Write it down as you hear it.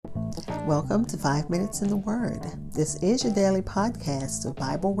Welcome to 5 Minutes in the Word. This is your daily podcast of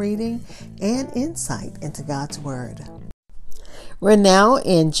Bible reading and insight into God's Word. We're now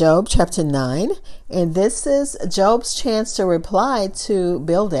in Job chapter 9, and this is Job's chance to reply to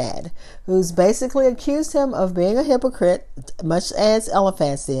Bildad, who's basically accused him of being a hypocrite, much as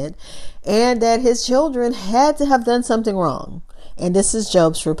Eliphaz did, and that his children had to have done something wrong. And this is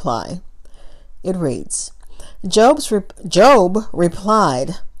Job's reply. It reads, Job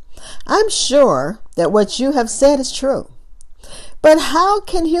replied, I'm sure that what you have said is true. But how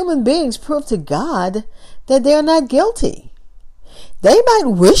can human beings prove to God that they are not guilty? They might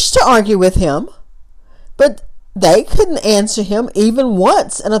wish to argue with him, but they couldn't answer him even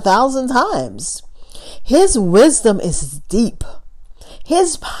once in 1,000 times. His wisdom is deep.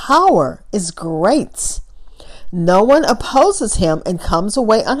 His power is great. No one opposes him and comes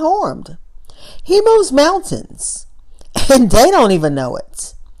away unharmed. He moves mountains, and they don't even know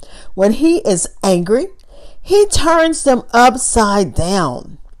it. When he is angry, he turns them upside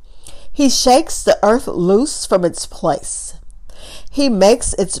down. He shakes the earth loose from its place. He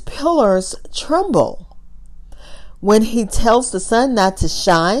makes its pillars tremble. When he tells the sun not to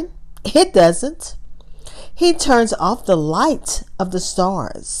shine, it doesn't. He turns off the light of the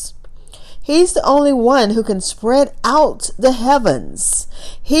stars. He's the only one who can spread out the heavens.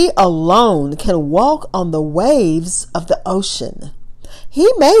 He alone can walk on the waves of the ocean. He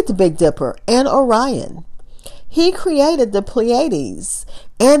made the Big Dipper and Orion. He created the Pleiades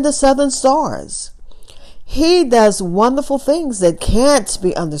and the southern stars. He does wonderful things that can't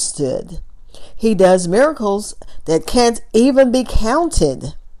be understood. He does miracles that can't even be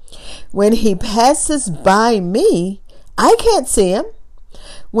counted. When he passes by me, I can't see him.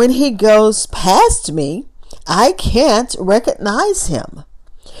 When he goes past me, I can't recognize him.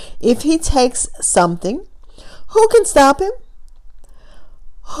 If he takes something, who can stop him?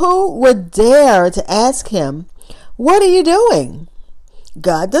 Who would dare to ask him, what are you doing?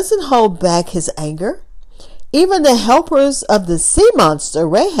 God doesn't hold back his anger. Even the helpers of the sea monster,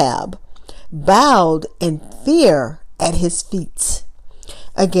 Rahab, bowed in fear at his feet.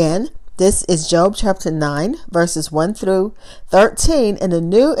 Again, this is Job chapter 9, verses 1 through 13 in the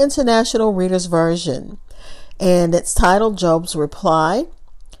New International Reader's Version. And it's titled Job's Reply,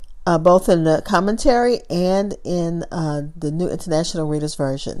 both in the commentary and in the New International Reader's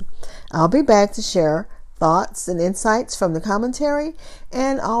Version. I'll be back to share thoughts and insights from the commentary,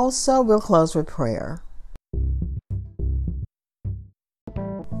 and also we'll close with prayer.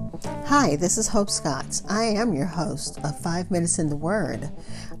 Hi, this is Hope Scott. I am your host of 5 Minutes in the Word,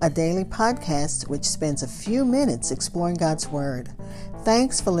 a daily podcast which spends a few minutes exploring God's Word.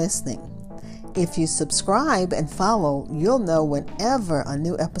 Thanks for listening. If you subscribe and follow, you'll know whenever a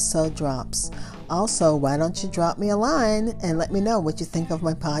new episode drops. Also, why don't you drop me a line and let me know what you think of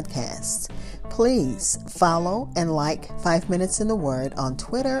my podcast? Please follow and like 5 Minutes in the Word on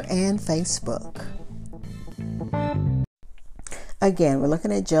Twitter and Facebook. Again, we're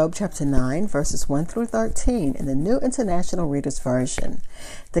looking at Job chapter 9, verses 1 through 13 in the New International Reader's Version.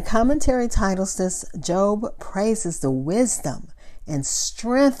 The commentary titles this, Job praises the wisdom and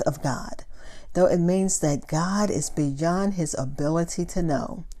strength of God, though it means that God is beyond his ability to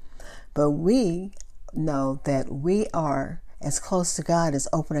know. But we know that we are as close to God as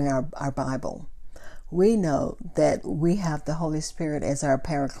opening our Bible. We know that we have the Holy Spirit as our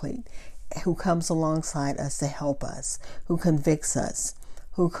paraclete, who comes alongside us to help us, who convicts us,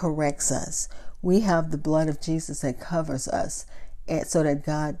 who corrects us. We have the blood of Jesus that covers us, and so that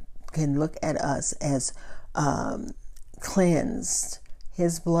God can look at us as cleansed.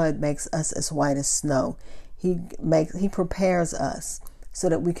 His blood makes us as white as snow. He prepares us so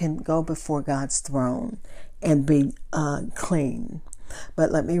that we can go before God's throne and be clean.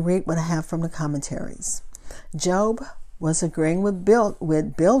 But let me read what I have from the commentaries. Job was agreeing with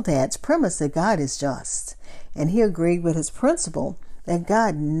Bildad's premise that God is just, and he agreed with his principle that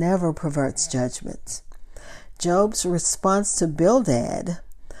God never perverts judgment. Job's response to Bildad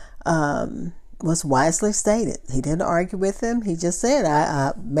was wisely stated. He didn't argue with him. He just said,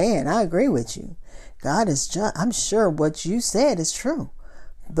 I agree with you. God is just. I'm sure what you said is true.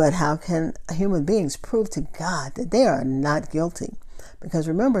 But how can human beings prove to God that they are not guilty? Because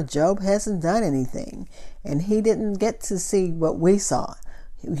remember, Job hasn't done anything, and he didn't get to see what we saw.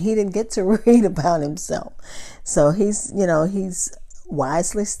 He didn't get to read about himself. So he's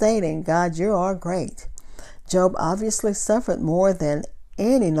wisely stating, God, you are great. Job obviously suffered more than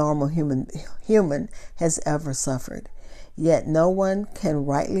any normal human has ever suffered. Yet no one can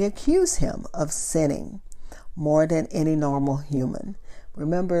rightly accuse him of sinning more than any normal human.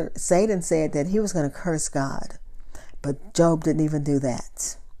 Remember, Satan said that he was going to curse God, but Job didn't even do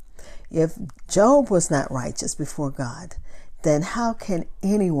that. If Job was not righteous before God, then how can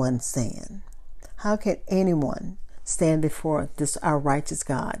anyone stand? How can anyone stand before our righteous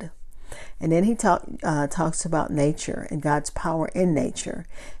God? And then he talks about nature and God's power in nature.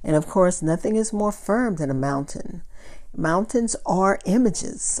 And of course, nothing is more firm than a mountain. Mountains are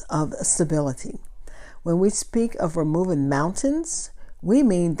images of stability. When we speak of removing mountains, we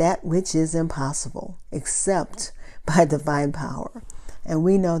mean that which is impossible, except by divine power. And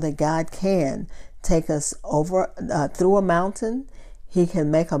we know that God can take us over through a mountain. He can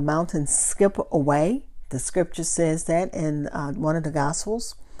make a mountain skip away. The scripture says that in one of the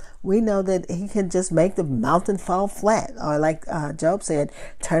Gospels. We know that he can just make the mountain fall flat, or like Job said,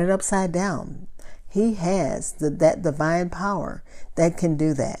 turn it upside down. He has that divine power that can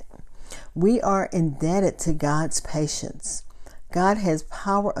do that. We are indebted to God's patience. God has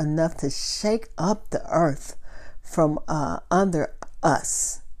power enough to shake up the earth from under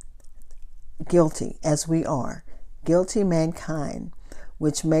us, guilty as we are, guilty mankind,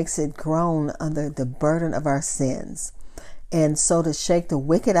 which makes it groan under the burden of our sins. And so to shake the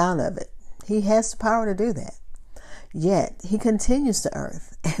wicked out of it, he has the power to do that. Yet he continues the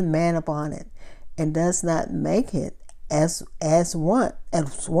earth and man upon it, and does not make it as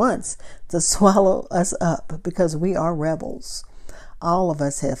once to swallow us up, because we are rebels. All of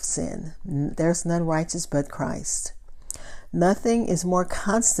us have sinned. There's none righteous but Christ. Nothing is more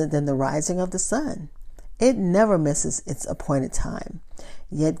constant than the rising of the sun. It never misses its appointed time.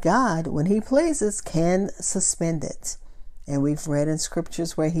 Yet God, when he pleases, can suspend it. And we've read in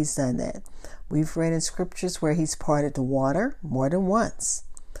scriptures where he's done that. We've read in scriptures where he's parted the water more than once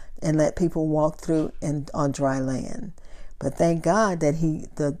and let people walk through on dry land. But thank God that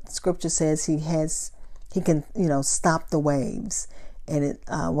the scripture says he can, stop the waves. And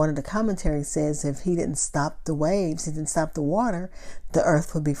one of the commentaries says if he didn't stop the waves, he didn't stop the water, the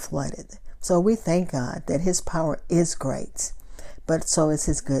earth would be flooded. So we thank God that his power is great, but so is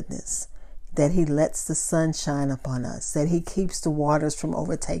his goodness, that he lets the sun shine upon us, that he keeps the waters from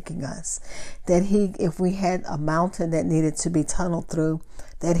overtaking us, that if we had a mountain that needed to be tunneled through,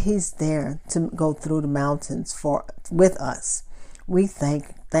 that he's there to go through the mountains with us. We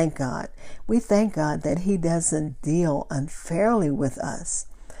thank God. We thank God that he doesn't deal unfairly with us,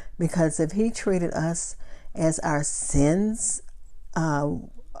 because if he treated us as our sins, by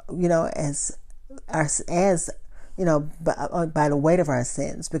the weight of our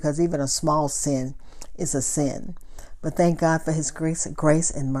sins, because even a small sin is a sin. But thank God for his grace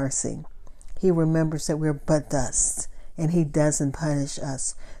and mercy. He remembers that we're but dust, and he doesn't punish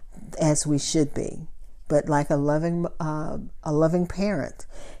us as we should be. But like a loving parent,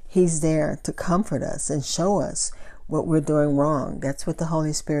 he's there to comfort us and show us what we're doing wrong. That's what the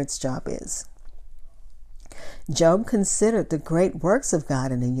Holy Spirit's job is. Job considered the great works of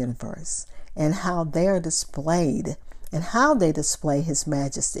God in the universe, and how they are displayed, and how they display his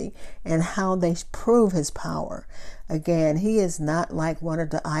majesty, and how they prove his power. Again, he is not like one of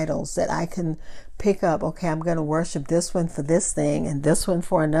the idols that I can pick up. Okay, I'm going to worship this one for this thing and this one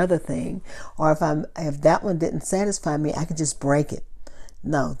for another thing. Or if that one didn't satisfy me, I can just break it.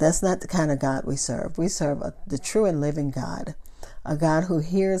 No, that's not the kind of God we serve. We serve the true and living God, a God who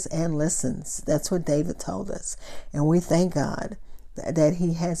hears and listens. That's what David told us. And we thank God that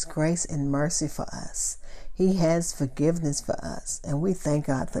he has grace and mercy for us. He has forgiveness for us. And we thank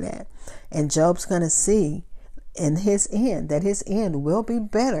God for that. And Job's going to see in his end that his end will be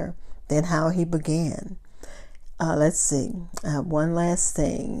better than how he began. Let's see. One last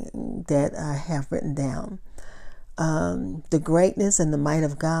thing that I have written down. The greatness and the might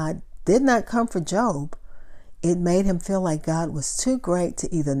of God did not come for Job. It made him feel like God was too great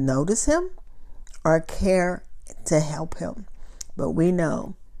to either notice him or care to help him. But we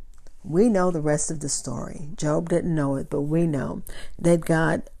know the rest of the story. Job didn't know it, but we know that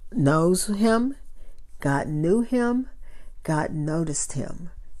God knows him, God knew him, God noticed him.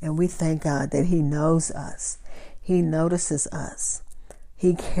 And we thank God that he knows us. He notices us.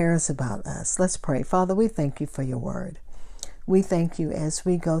 He cares about us. Let's pray. Father, we thank you for your word. We thank you as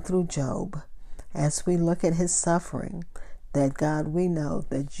we go through Job, as we look at his suffering, that God, we know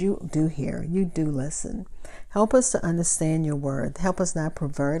that you do hear, you do listen. Help us to understand your word. Help us not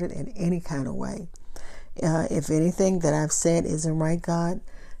pervert it in any kind of way. If anything that I've said isn't right, God,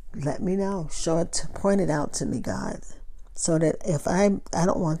 let me know. Point it out to me, God, so that if I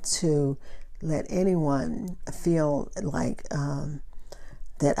don't want to let anyone feel like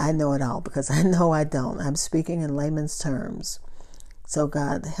that I know it all, because I know I don't. I'm speaking in layman's terms. So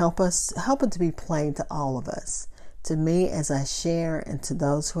God, help it to be plain to all of us, to me as I share, and to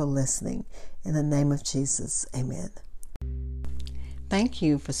those who are listening. In the name of Jesus, amen. Thank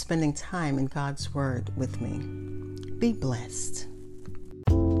you for spending time in God's Word with me. Be blessed.